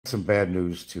Some bad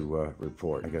news to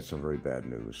report. I got some very bad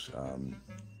news.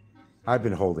 I've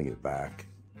been holding it back,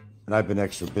 and I've been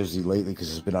extra busy lately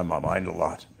because it's been on my mind a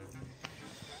lot.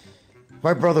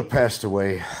 My brother passed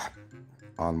away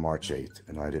on March 8th,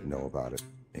 and I didn't know about it.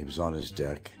 He was on his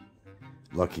deck.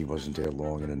 Lucky he wasn't there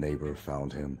long, and a neighbor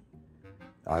found him.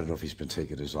 I don't know if he's been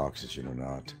taking his oxygen or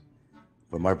not.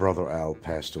 But my brother Al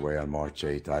passed away on March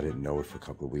 8th. I didn't know it for a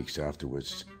couple of weeks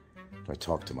afterwards. I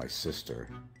talked to my sister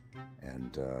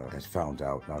and had found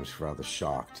out, and I was rather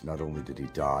shocked. Not only did he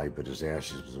die, but his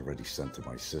ashes was already sent to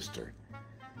my sister,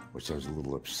 which I was a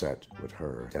little upset with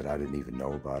her that I didn't even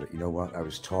know about it. You know what? I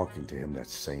was talking to him that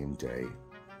same day,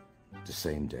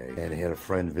 and he had a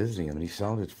friend visiting him, and he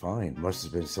sounded fine. Must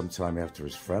have been sometime after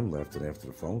his friend left and after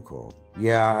the phone call.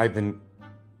 Yeah, I've been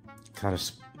kind of...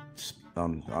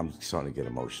 I'm starting to get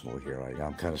emotional here.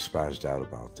 I'm kind of spazzed out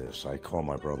about this. I call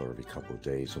my brother every couple of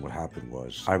days, and what happened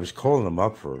was I was calling him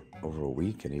up for over a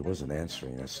week, and he wasn't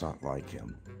answering. That's not like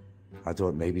him. I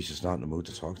thought maybe he's just not in the mood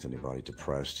to talk to anybody,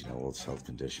 depressed, all his health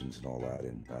conditions and all that.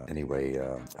 And anyway,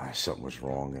 something was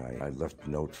wrong, and I left a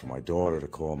note for my daughter to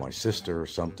call my sister or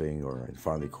something, or I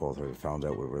finally called her and found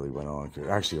out what really went on.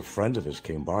 Actually, a friend of his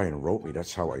came by and wrote me.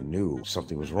 That's how I knew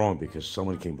something was wrong, because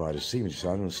someone came by to see me. She said,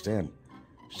 I don't understand.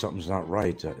 Something's not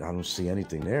right. I don't see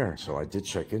anything there. So I did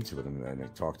check into it, and I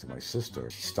talked to my sister.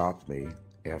 She stopped me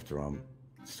after I'm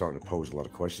starting to pose a lot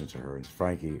of questions to her. And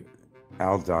Frankie,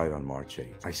 Al died on March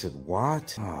 8th. I said,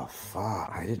 what? Oh,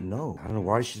 fuck. I didn't know. I don't know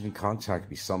why she didn't contact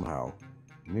me somehow.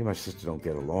 Me and my sister don't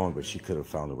get along, but she could have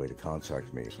found a way to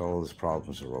contact me. So all his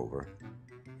problems are over.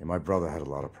 And my brother had a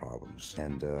lot of problems.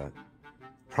 And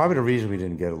probably the reason we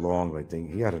didn't get along, I think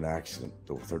he had an accident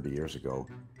over 30 years ago.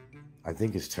 I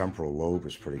think his temporal lobe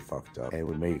is pretty fucked up, and it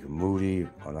would make him moody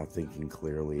or not thinking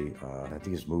clearly. I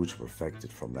think his moods were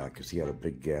affected from that because he had a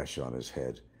big gash on his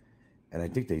head. And I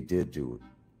think they did do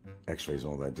x-rays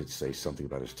and all that, did say something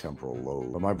about his temporal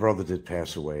lobe. But my brother did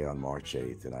pass away on March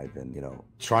 8th, and I've been,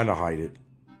 trying to hide it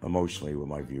emotionally with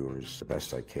my viewers the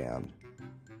best I can.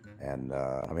 And,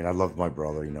 I love my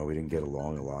brother, we didn't get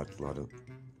along a lot of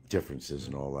differences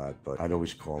and all that, but I'd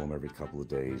always call him every couple of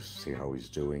days, see how he's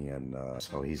doing, and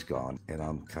so he's gone, and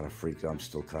I'm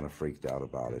still kind of freaked out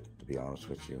about it, to be honest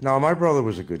with you. Now, my brother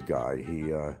was a good guy.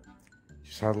 He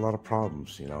just had a lot of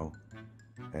problems,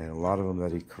 and a lot of them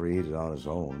that he created on his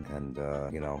own, and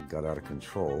got out of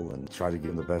control, and tried to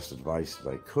give him the best advice that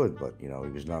I could, but he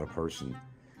was not a person.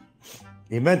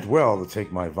 He meant well to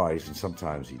take my advice, and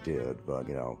sometimes he did, but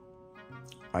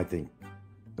I think.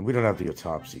 And we don't have the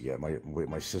autopsy yet.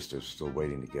 My sister's still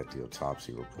waiting to get the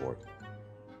autopsy report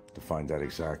to find out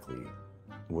exactly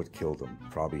what killed him.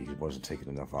 Probably he wasn't taking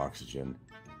enough oxygen.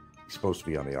 He's supposed to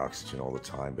be on the oxygen all the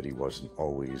time, but he wasn't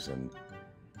always. And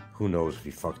who knows if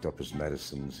he fucked up his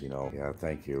medicines, Yeah,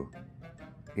 thank you.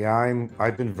 Yeah,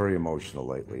 I've been very emotional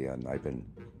lately, and I've been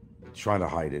trying to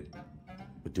hide it,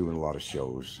 but doing a lot of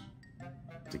shows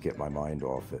to get my mind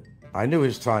off it. I knew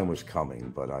his time was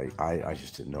coming, but I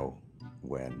just didn't know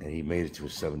when, and he made it to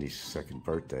his 72nd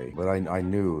birthday, but I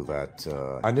knew that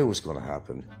I knew it was going to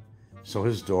happen. So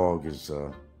his dog is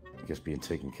I guess being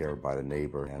taken care of by the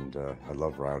neighbor, and I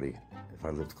love Rowdy. If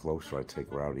I lived closer, I'd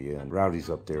take Rowdy in.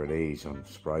 Rowdy's up there in age. I'm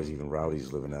surprised even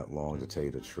Rowdy's living that long, to tell you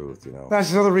the truth,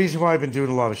 That's another reason why I've been doing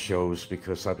a lot of shows,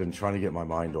 because I've been trying to get my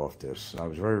mind off this. I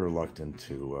was very reluctant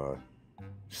to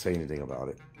say anything about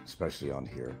it, especially on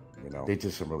here. They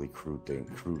did some really crude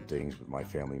things with my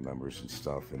family members and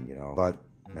stuff, and but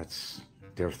that's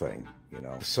their thing,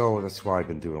 So that's why I've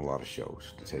been doing a lot of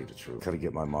shows, to tell you the truth. Kind of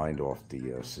get my mind off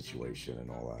the situation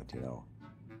and all that,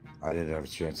 I didn't have a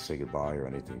chance to say goodbye or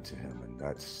anything to him, and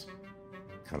that's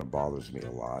kind of bothers me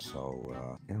a lot.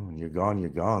 So when you're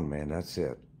gone, man. That's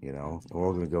it. We're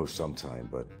all gonna go sometime,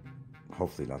 but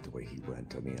hopefully not the way he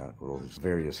went. With all his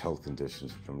various health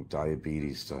conditions, from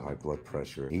diabetes to high blood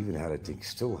pressure. He even had,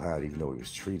 even though he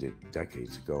was treated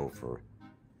decades ago for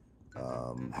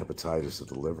hepatitis of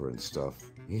the liver and stuff.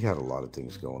 He had a lot of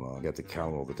things going on. He had to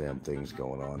count all the damn things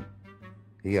going on.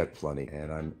 He had plenty,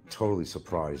 and I'm totally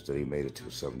surprised that he made it to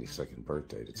his 72nd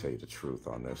birthday, to tell you the truth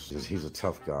on this. He's a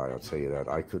tough guy, I'll tell you that.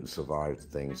 I couldn't survive the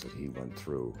things that he went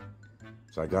through.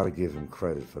 So I got to give him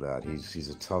credit for that. He was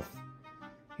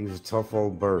a tough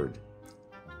old bird.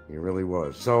 He really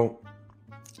was. So,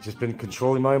 just been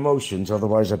controlling my emotions.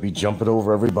 Otherwise, I'd be jumping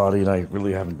over everybody, and I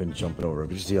really haven't been jumping over.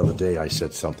 Just the other day, I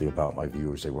said something about my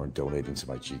viewers. They weren't donating to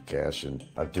my Gcash, and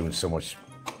I'm doing so much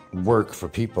work for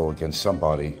people against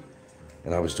somebody,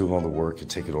 and I was doing all the work and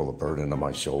taking all the burden on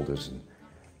my shoulders. And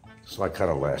so I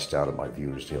kind of lashed out at my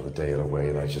viewers the other day in a way,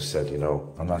 and I just said,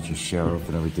 I'm not your sheriff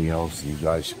and everything else. You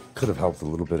guys could have helped a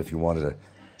little bit if you wanted to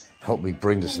helped me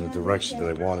bring this in the direction that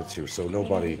I wanted to. So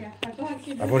nobody,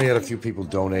 I've only had a few people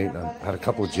donate. And I've had a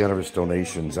couple of generous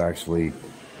donations actually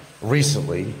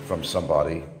recently from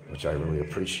somebody, which I really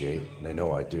appreciate, and they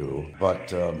know I do.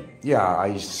 But yeah,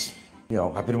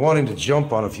 I've been wanting to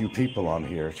jump on a few people on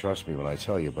here. Trust me when I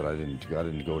tell you, but I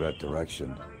didn't go that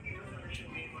direction.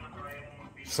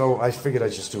 So I figured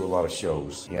I'd just do a lot of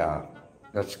shows. Yeah,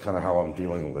 that's kind of how I'm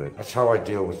dealing with it. That's how I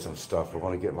deal with some stuff. I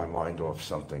want to get my mind off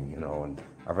something, and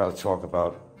I'd rather talk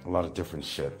about a lot of different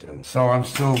shit. And so I'm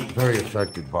still very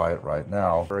affected by it right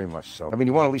now, very much so. I mean,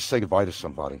 you want to at least say goodbye to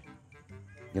somebody,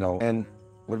 and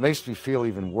what makes me feel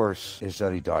even worse is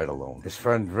that he died alone. His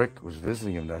friend Rick was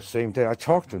visiting him that same day. I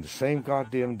talked to him the same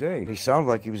goddamn day. He sounded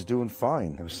like he was doing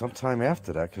fine. It was sometime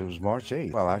after that, because it was March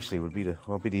 8th. Well, actually, it would be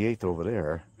the 8th over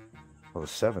there. Well, the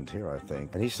 7th here, I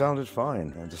think. And he sounded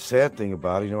fine. And the sad thing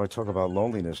about it, I talk about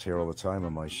loneliness here all the time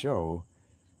on my show.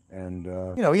 And,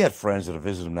 he had friends that would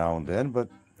visit him now and then, but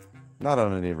not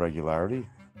on any regularity.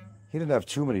 He didn't have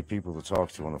too many people to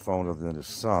talk to on the phone other than his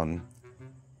son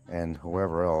and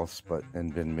whoever else,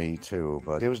 and been me too.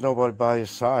 But there was nobody by his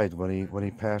side when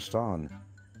he passed on.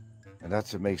 And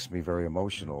that's what makes me very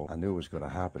emotional. I knew it was going to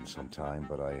happen sometime,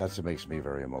 but that's what makes me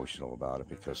very emotional about it,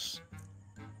 because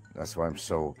that's why I'm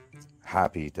so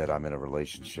happy that I'm in a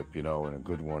relationship, and a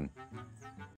good one.